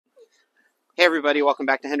Hey everybody, welcome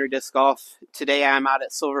back to Henry Disc Golf. Today I'm out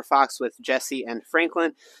at Silver Fox with Jesse and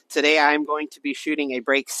Franklin. Today I'm going to be shooting a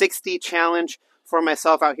break 60 challenge for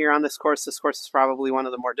myself out here on this course. This course is probably one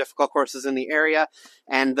of the more difficult courses in the area,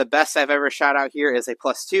 and the best I've ever shot out here is a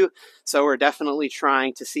 +2, so we're definitely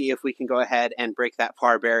trying to see if we can go ahead and break that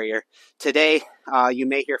par barrier. Today you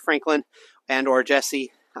may hear Franklin and or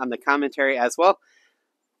Jesse on the commentary as well.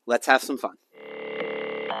 Let's have some fun.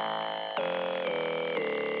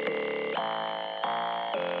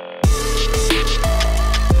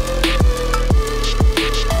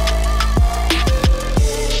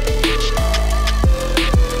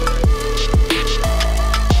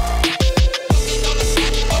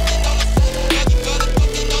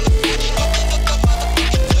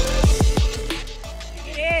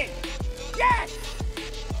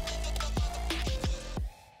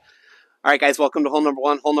 All right, guys, welcome to hole number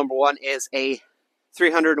one. Hole number one is a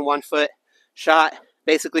 301-foot shot,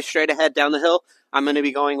 basically straight ahead down the hill. I'm going to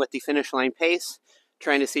be going with the finish line pace,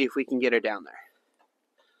 trying to see if we can get her down there.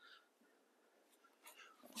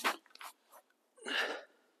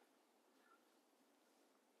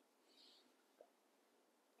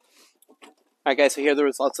 All right, guys, so here are the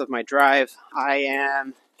results of my drive. I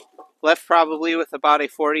am left probably with about a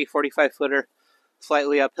 45-footer,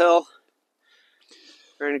 slightly uphill.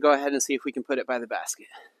 We're going to go ahead and see if we can put it by the basket.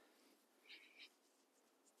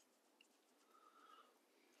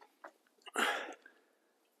 All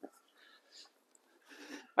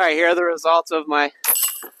right, here are the results of my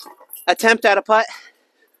attempt at a putt.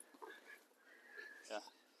 All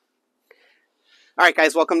right,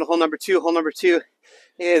 guys, welcome to hole number two. Hole number two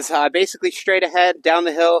is basically straight ahead down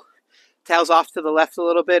the hill, tails off to the left a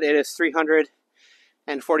little bit. It is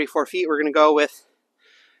 344 feet. We're going to go with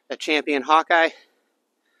a Champion Hawkeye.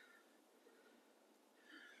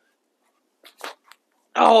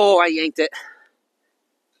 Oh, I yanked it.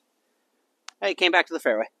 Hey, it came back to the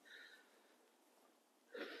fairway.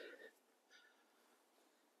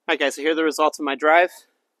 All right, guys, so here are the results of my drive.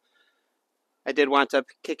 I did wind up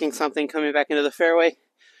kicking something coming back into the fairway.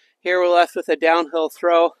 Here we're left with a downhill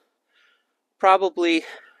throw, probably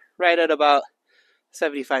right at about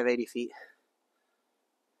 75, 80 feet.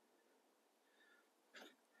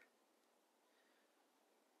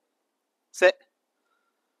 Sit.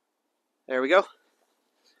 There we go.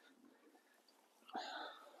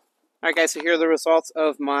 All right, guys, so here are the results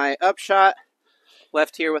of my upshot.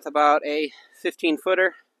 Left here with about a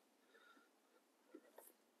 15-footer.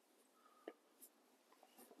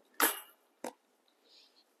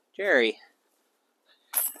 Jerry.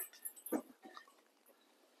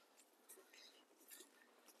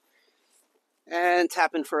 And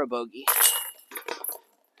tapping for a bogey.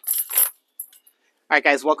 All right,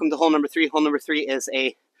 guys, welcome to hole number three. Hole number three is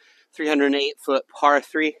a 308-foot par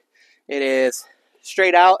 3. It is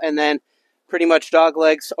straight out and then pretty much dog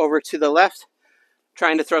legs over to the left,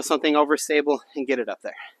 trying to throw something over stable and get it up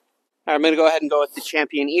there. All right, I'm going to go ahead and go with the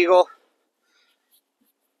Champion Eagle.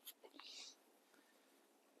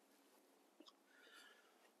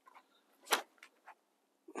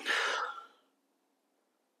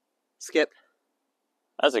 Skip.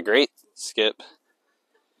 That's a great skip.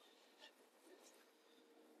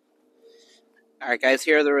 All right, guys,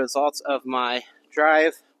 here are the results of my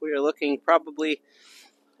drive. We are looking probably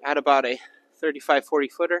at about a 35,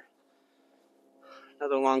 40-footer.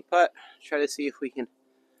 Another long putt. Try to see if we can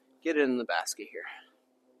get it in the basket here.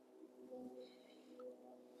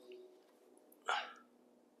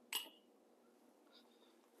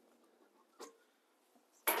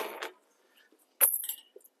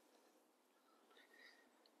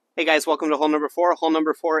 Hey guys, welcome to hole number four. Hole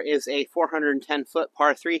number four is a 410-foot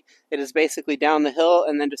par 3. It is basically down the hill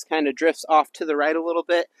and then just kind of drifts off to the right a little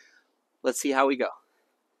bit. Let's see how we go.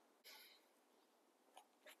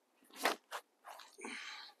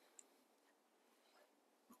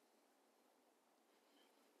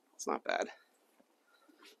 It's not bad.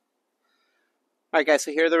 All right, guys,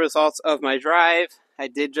 so here are the results of my drive. I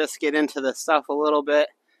did just get into the stuff a little bit,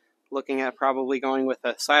 looking at probably going with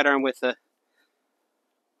a sidearm with a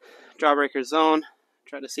Jawbreaker zone.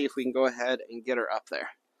 Try to see if we can go ahead and get her up there.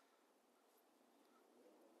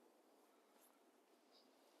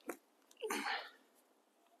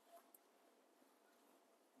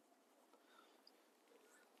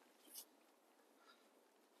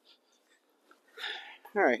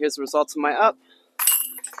 All right, here's the results of my up.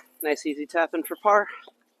 Nice easy tapping for par.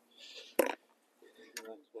 All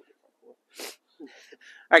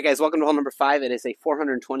right, guys, welcome to hole number 5. It is a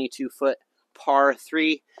 422-foot par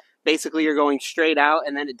 3. Basically, you're going straight out,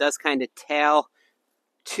 and then it does kind of tail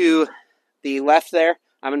to the left there.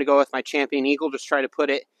 I'm going to go with my Champion Eagle, just try to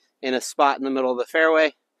put it in a spot in the middle of the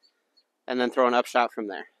fairway. and then throw an upshot from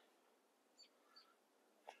there.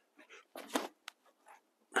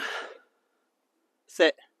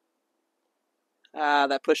 Sit.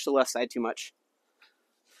 That pushed the left side too much.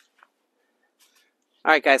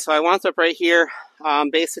 All right, guys, so I wound up right here.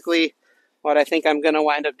 Basically, what I think I'm going to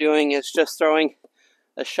wind up doing is just throwing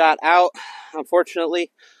a shot out.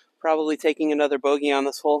 Unfortunately, probably taking another bogey on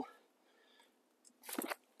this hole.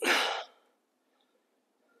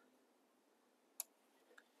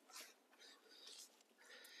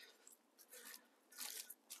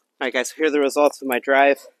 All right, guys, so here are the results of my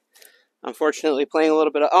drive. Unfortunately, playing a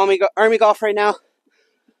little bit of Army golf right now.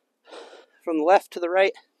 From the left to the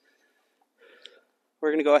right, we're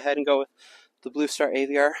going to go ahead and go with the Blue Star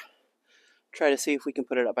AVR. Try to see if we can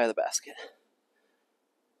put it up by the basket.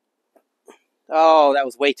 Oh, that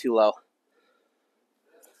was way too low.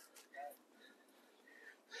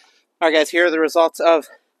 All right, guys, here are the results of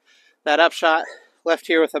that upshot. Left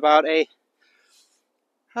here with about a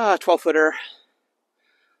 12-footer.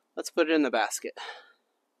 Let's put it in the basket.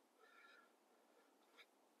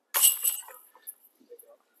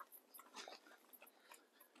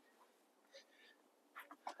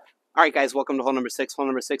 All right, guys, welcome to hole number 6. Hole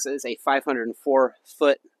number 6 is a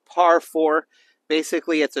 504-foot par 4.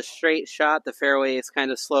 Basically, it's a straight shot. The fairway is kind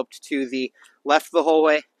of sloped to the left of the whole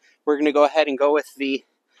way. We're going to go ahead and go with the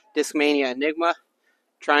Discmania Enigma,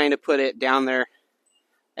 trying to put it down there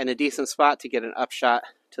in a decent spot to get an upshot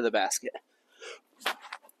to the basket.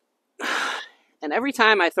 And every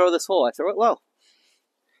time I throw this hole, I throw it low. All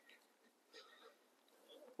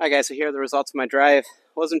right, guys, so here are the results of my drive.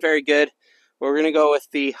 Wasn't very good. We're going to go with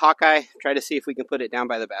the Hawkeye, try to see if we can put it down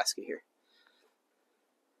by the basket here.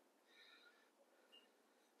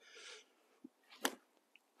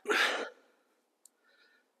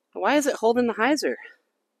 Why is it holding the hyzer?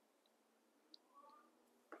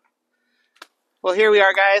 Well, here we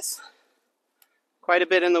are, guys. Quite a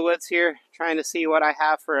bit in the woods here, trying to see what I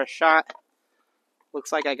have for a shot.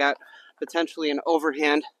 Looks like I got potentially an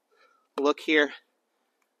overhand look here.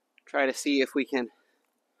 Try to see if we can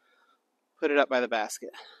put it up by the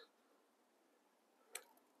basket.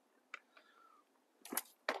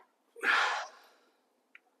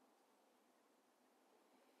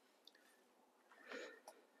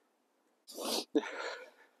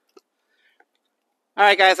 All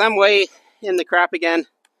right, guys, I'm way in the crap again.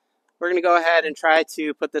 We're going to go ahead and try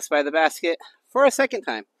to put this by the basket for a second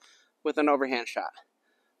time with an overhand shot.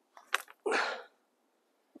 There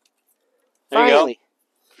you Finally.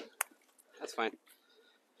 go. That's fine.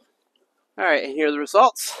 All right, and here are the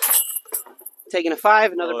results. Taking a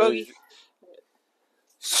 5, another bogey.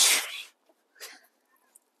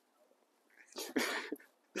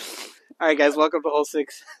 All right, guys, welcome to hole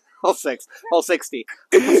 6. Hole 60.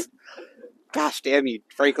 Gosh damn you,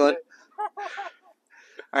 Franklin.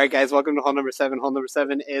 All right, guys, welcome to hole number 7. Hole number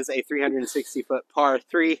 7 is a 360-foot par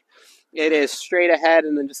 3. It is straight ahead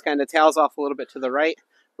and then just kind of tails off a little bit to the right.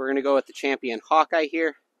 We're going to go with the Champion Hawkeye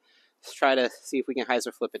here. Let's try to see if we can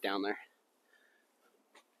hyzer flip it down there.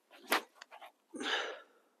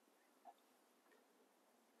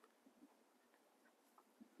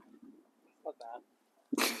 Not bad.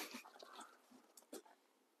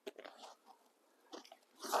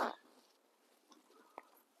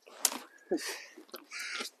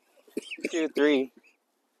 2, 3.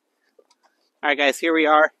 All right, guys, here we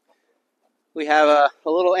are. We have a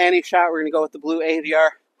little Annie shot. We're going to go with the blue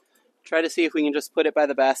AVR. Try to see if we can just put it by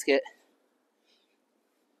the basket.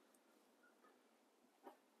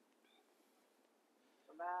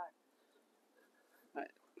 Come back.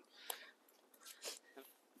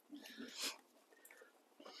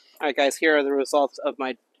 All right, guys, here are the results of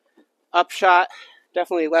my upshot.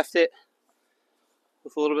 Definitely left it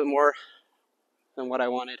with a little bit more than what I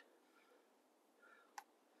wanted.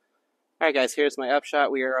 All right, guys, here's my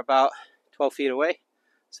upshot. We are about 12 feet away.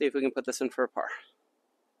 See if we can put this in for a par.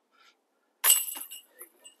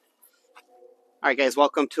 All right, guys,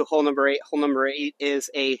 welcome to hole number 8. Hole number 8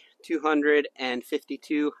 is a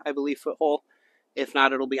 252, I believe, foot hole. If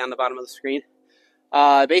not, it'll be on the bottom of the screen.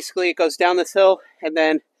 Basically, it goes down this hill and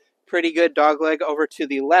then pretty good dog leg over to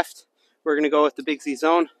the left. We're going to go with the Big Z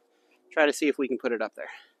zone. Try to see if we can put it up there.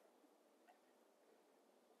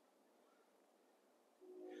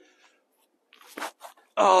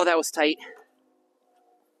 Oh, that was tight.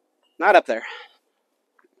 Not up there.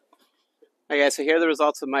 Okay, so here are the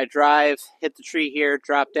results of my drive. Hit the tree here,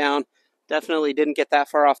 drop down. Definitely didn't get that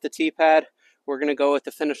far off the tee pad. We're going to go with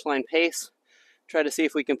the finish line pace. Try to see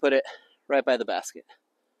if we can put it right by the basket.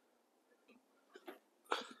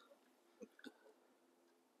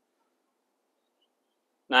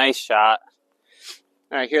 Nice shot.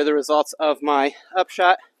 All right, here are the results of my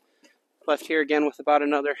upshot. Left here again with about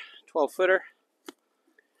another 12-footer.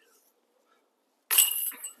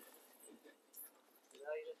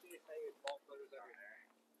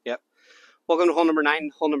 Yep. Welcome to hole number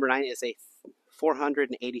 9. Hole number 9 is a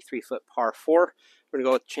 483-foot par 4. We're going to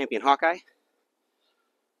go with Champion Hawkeye.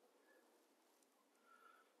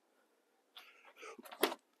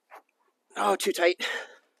 Oh, too tight.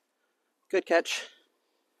 Good catch.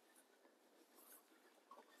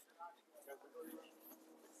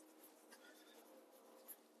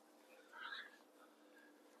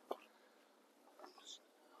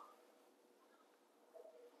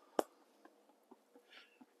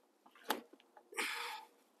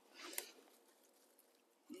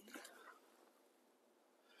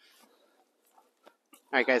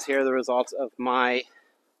 All right, guys, here are the results of my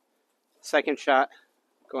second shot.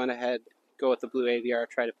 Going ahead, go with the blue AVR,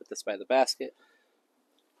 try to put this by the basket.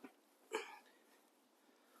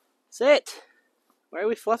 Sit! Why are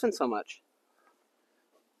we fluffing so much?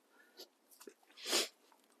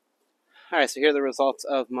 All right, so here are the results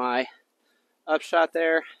of my upshot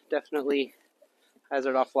there. Definitely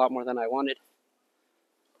hazard off a lot more than I wanted.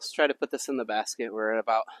 Let's try to put this in the basket. We're at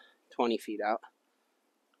about 20 feet out.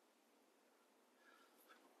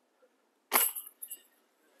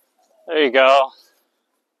 There you go. All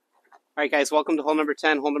right, guys, welcome to hole number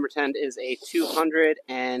 10. Hole number 10 is a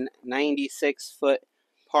 296-foot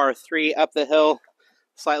par 3 up the hill,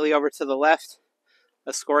 slightly over to the left.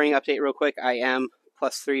 A scoring update real quick. I am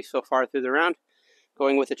 +3 so far through the round.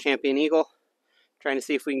 Going with the Champion Eagle. Trying to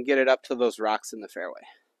see if we can get it up to those rocks in the fairway.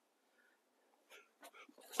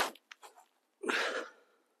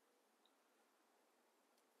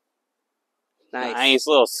 Nice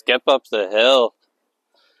little skip up the hill.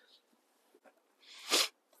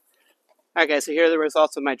 All right, guys, so here are the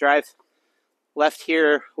results of my drive. Left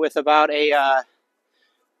here with about a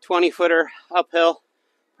 20-footer uphill.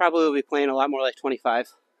 Probably will be playing a lot more like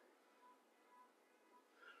 25.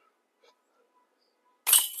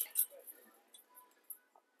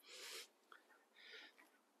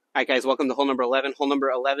 All right, guys, welcome to hole number 11. Hole number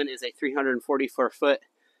 11 is a 344-foot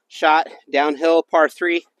shot downhill, par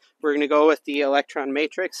 3. We're going to go with the Electron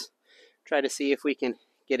Matrix. Try to see if we can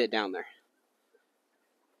get it down there.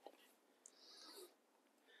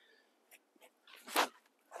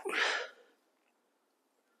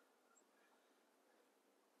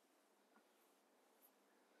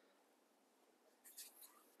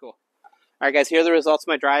 Cool. All right, guys, here are the results of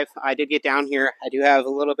my drive. I did get down here. I do have a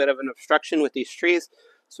little bit of an obstruction with these trees,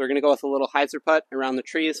 so we're going to go with a little hyzer putt around the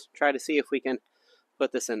trees. Try to see if we can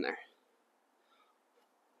put this in there.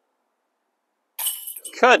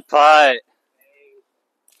 Good putt.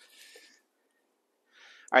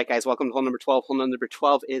 All right, guys, welcome to hole number 12. Hole number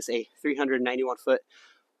 12 is a 391-foot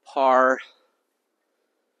par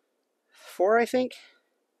 4, I think.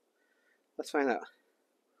 Let's find out.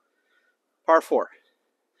 Par 4.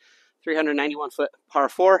 391-foot par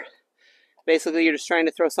 4. Basically, you're just trying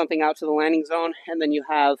to throw something out to the landing zone, and then you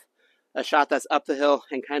have a shot that's up the hill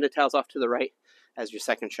and kind of tails off to the right as your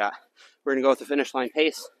second shot. We're going to go with the finish line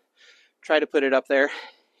pace. Try to put it up there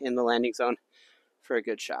in the landing zone for a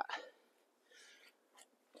good shot.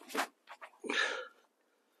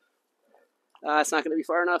 It's not going to be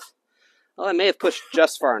far enough. Well, I may have pushed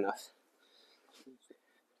just far enough.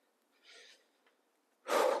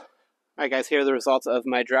 All right, guys, here are the results of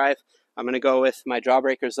my drive. I'm going to go with my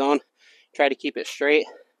jawbreaker zone. Try to keep it straight,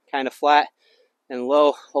 kind of flat and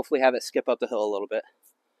low. Hopefully have it skip up the hill a little bit.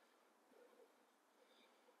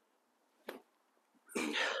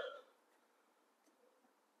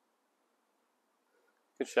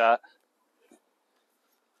 Good shot.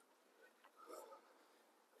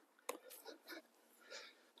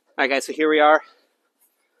 All right, guys, so here we are.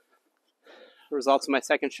 Results of my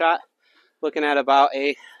second shot. Looking at about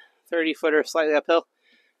a 30-footer slightly uphill.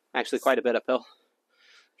 Actually, quite a bit uphill.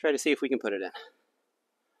 Try to see if we can put it in.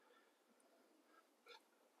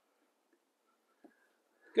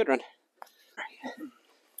 Good run.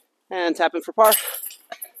 And tapping for par.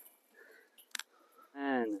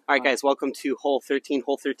 All right, guys, welcome to hole 13.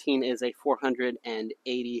 Hole 13 is a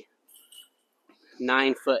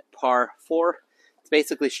 489-foot par 4. It's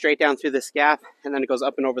basically straight down through this gap, and then it goes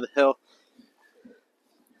up and over the hill.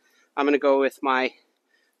 I'm going to go with my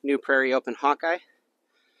new Prairie Open Hawkeye.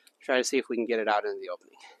 Try to see if we can get it out into the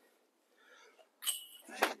opening.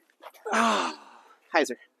 Oh,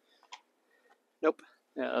 hyzer. Nope.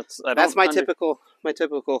 Yeah, that's my typical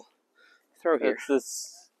throw here. All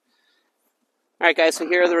right, guys, so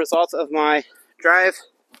here are the results of my drive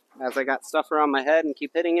as I got stuff around my head and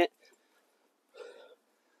keep hitting it.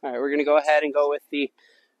 All right, we're going to go ahead and go with the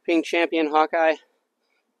Ping Champion Hawkeye.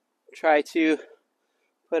 Try to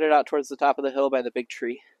put it out towards the top of the hill by the big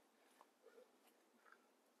tree.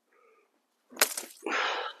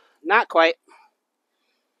 Not quite.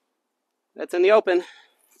 That's in the open.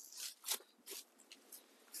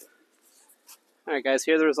 Alright guys,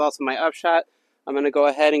 here are the results of my upshot. I'm going to go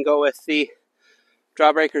ahead and go with the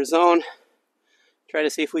drawbreaker zone. Try to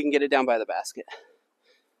see if we can get it down by the basket.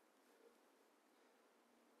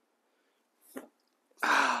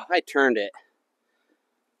 Oh, I turned it.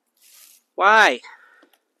 Why?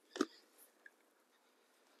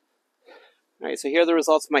 Alright, so here are the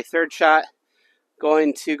results of my third shot.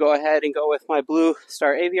 Going to go ahead and go with my blue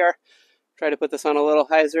Star Aviar. Try to put this on a little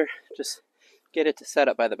hyzer. Just get it to set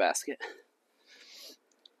up by the basket.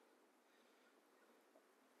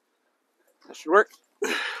 That should work.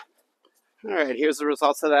 Alright, here's the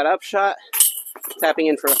results of that upshot. Tapping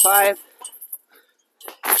in for a 5.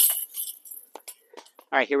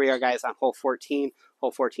 Alright, here we are guys on hole 14.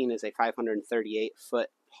 Hole 14 is a 538-foot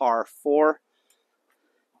par 4.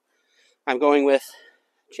 I'm going with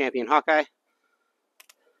Champion Hawkeye.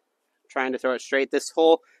 Trying to throw it straight. This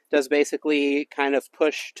hole does basically kind of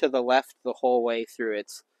push to the left the whole way through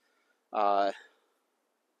its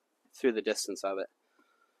through the distance of it.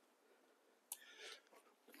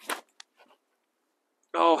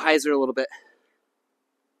 Oh, hyzer a little bit.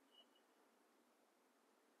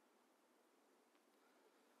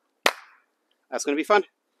 That's going to be fun.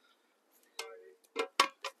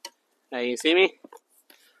 Now you see me?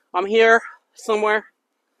 I'm here somewhere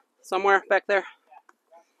back there.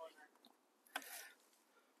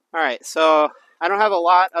 Alright, so I don't have a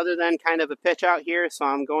lot other than kind of a pitch out here, so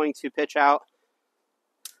I'm going to pitch out.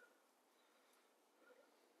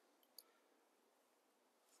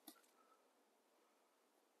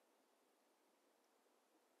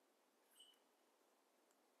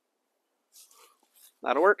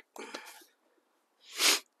 That'll work.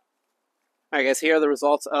 Alright guys, here are the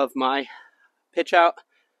results of my pitch out.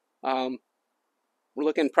 We're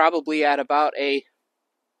looking probably at about a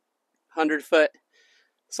 100-foot,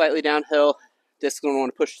 slightly downhill. Disc going to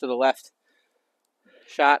want to push to the left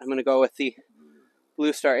shot. I'm going to go with the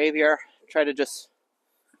Blue Star Aviar. Try to just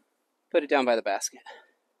put it down by the basket.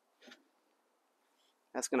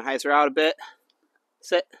 That's going to hyzer out a bit.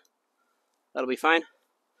 Sit. That'll be fine.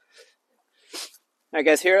 Alright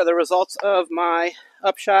guys, here are the results of my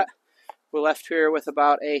upshot. We're left here with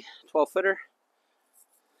about a 12-footer.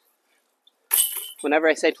 Whenever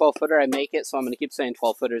I say 12-footer, I make it, so I'm going to keep saying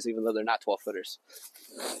 12-footers even though they're not 12-footers.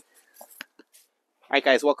 Alright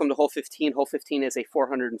guys, welcome to hole 15. Hole 15 is a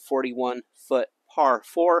 441-foot par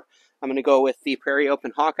 4. I'm going to go with the Prairie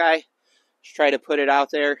Open Hawkeye. Just try to put it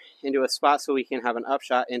out there into a spot so we can have an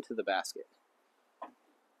upshot into the basket.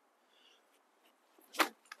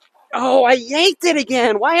 Oh, I yanked it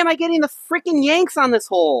again! Why am I getting the freaking yanks on this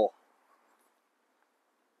hole?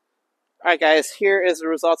 Alright guys, here is the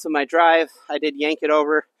results of my drive. I did yank it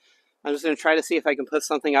over. I'm just going to try to see if I can put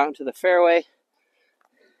something out into the fairway.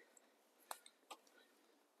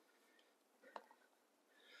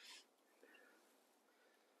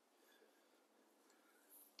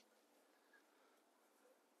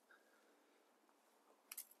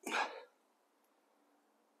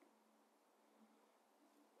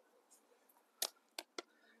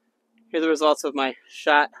 Here are the results of my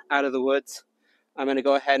shot out of the woods. I'm going to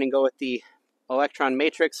go ahead and go with the Electron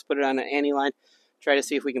Matrix, put it on an ante line, try to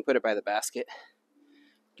see if we can put it by the basket.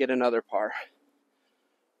 Get another par.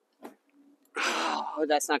 Oh,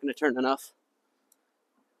 that's not going to turn enough.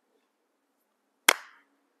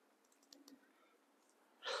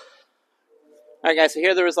 Alright guys, so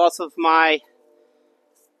here are the results of my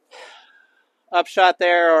upshot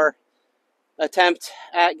there, or attempt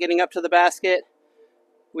at getting up to the basket.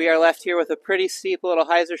 We are left here with a pretty steep little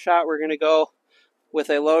hyzer shot. We're going to go with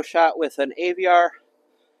a low shot with an Aviar.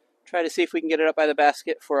 Try to see if we can get it up by the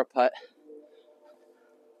basket for a putt.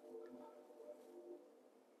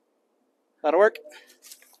 That'll work.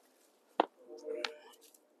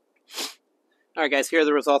 Alright guys, here are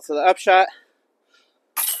the results of the upshot.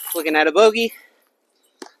 Looking at a bogey.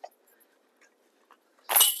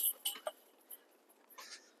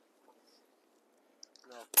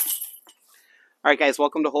 Alright guys,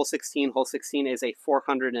 welcome to hole 16. Hole 16 is a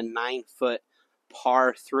 409-foot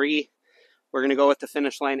par 3. We're going to go with the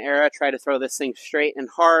finish line era, try to throw this thing straight and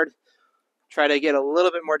hard. Try to get a little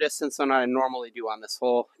bit more distance than I normally do on this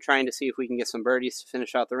hole. Trying to see if we can get some birdies to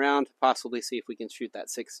finish out the round. Possibly see if we can shoot that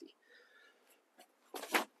 60.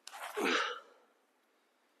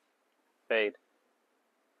 Fade.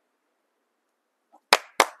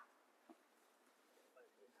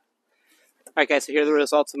 Alright guys, so here are the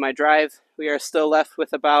results of my drive. We are still left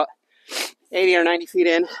with about 80 or 90 feet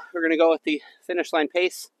in. We're going to go with the finish line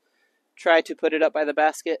pace. Try to put it up by the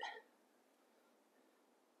basket.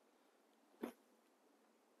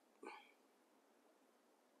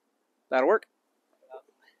 That'll work.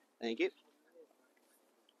 Thank you.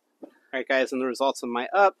 All right, guys, and the results of my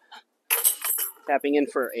up. Tapping in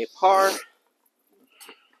for a par.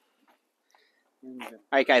 All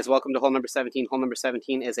right, guys, welcome to hole number 17. Hole number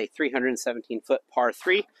 17 is a 317-foot par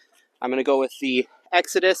 3. I'm going to go with the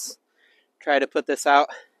Exodus. Try to put this out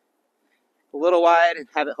a little wide and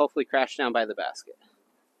have it hopefully crash down by the basket.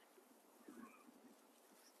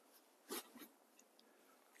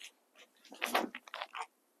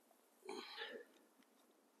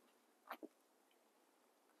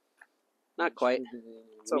 Not quite.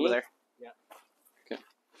 It's over there. Yeah. Okay.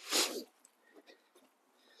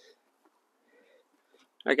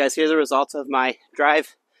 All right, guys, here are the results of my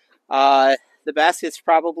drive. The basket's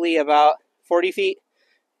probably about 40 feet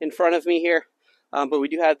in front of me here, but we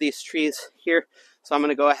do have these trees here, so I'm going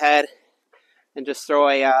to go ahead and just throw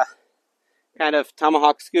a kind of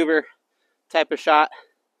tomahawk scuba type of shot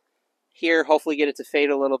here, hopefully get it to fade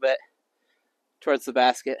a little bit towards the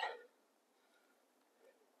basket.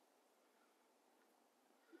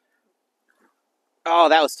 Oh,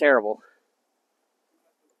 that was terrible.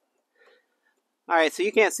 All right, so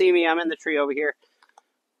you can't see me. I'm in the tree over here.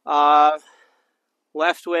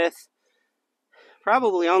 Left with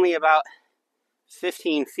probably only about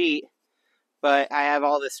 15 feet, but I have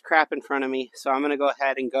all this crap in front of me, so I'm going to go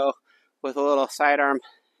ahead and go with a little sidearm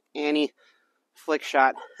Annie flick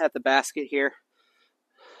shot at the basket here.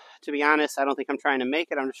 To be honest, I don't think I'm trying to make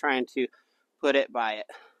it. I'm just trying to put it by it.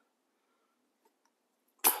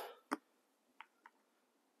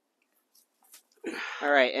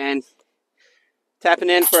 All right, and tapping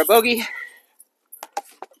in for a bogey.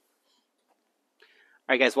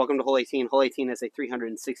 All right, guys, welcome to hole 18. Hole 18 is a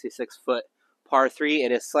 366-foot par 3.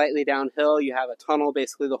 It is slightly downhill. You have a tunnel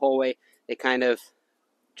basically the whole way. It kind of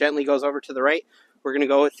gently goes over to the right. We're going to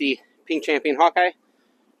go with the Pink Champion Hawkeye.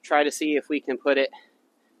 Try to see if we can put it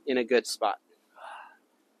in a good spot.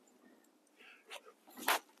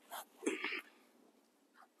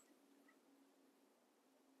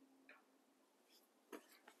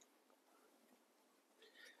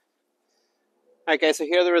 All right, guys, so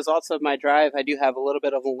here are the results of my drive. I do have a little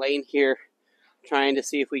bit of a lane here, trying to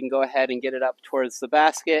see if we can go ahead and get it up towards the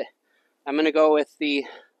basket. I'm going to go with the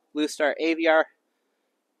Blue Star AVR.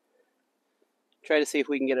 Try to see if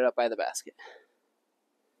we can get it up by the basket.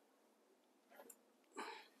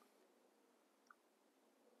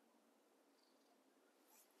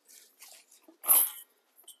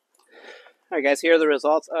 All right, guys, here are the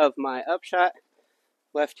results of my upshot.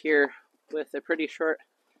 Left here with a pretty short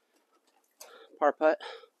par putt.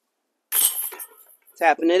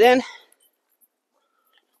 Tapping it in. All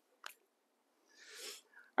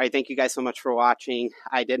right, thank you guys so much for watching.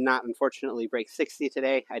 I did not, unfortunately, break 60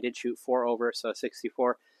 today. I did shoot 4 over, so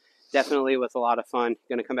 64. Definitely with a lot of fun.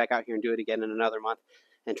 Going to come back out here and do it again in another month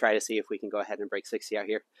and try to see if we can go ahead and break 60 out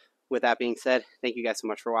here. With that being said, thank you guys so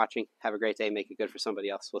much for watching. Have a great day. Make it good for somebody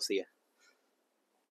else. We'll see you.